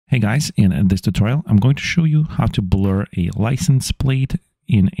Hey guys, in this tutorial, I'm going to show you how to blur a license plate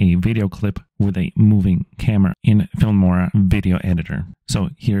in a video clip with a moving camera in Filmora video editor. So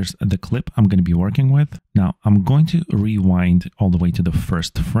here's the clip I'm going to be working with. Now I'm going to rewind all the way to the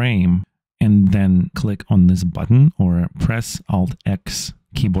first frame and then click on this button or press Alt-X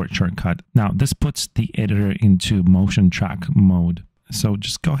keyboard shortcut. Now this puts the editor into motion track mode. So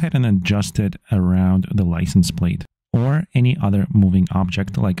just go ahead and adjust it around the license plate, or any other moving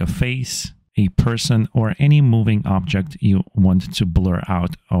object like a face, a person, or any moving object you want to blur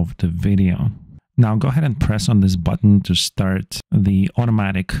out of the video. Now go ahead and press on this button to start the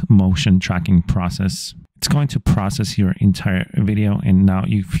automatic motion tracking process. It's going to process your entire video, and now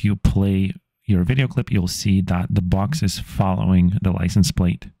if you play your video clip, you'll see that the box is following the license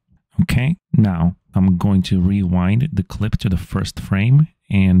plate. Okay, now I'm going to rewind the clip to the first frame,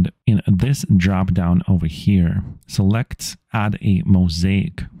 and in this drop down over here, select Add a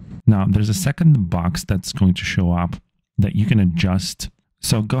Mosaic. Now there's a second box that's going to show up that you can adjust.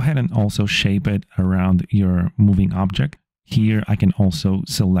 So go ahead and also shape it around your moving object. Here I can also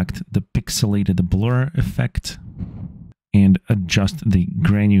select the pixelated blur effect and adjust the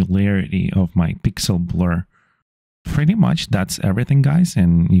granularity of my pixel blur. Pretty much that's everything, guys,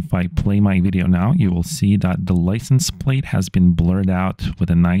 and if I play my video now, you will see that the license plate has been blurred out with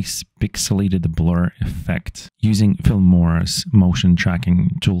a nice pixelated blur effect using Filmora's motion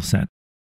tracking toolset.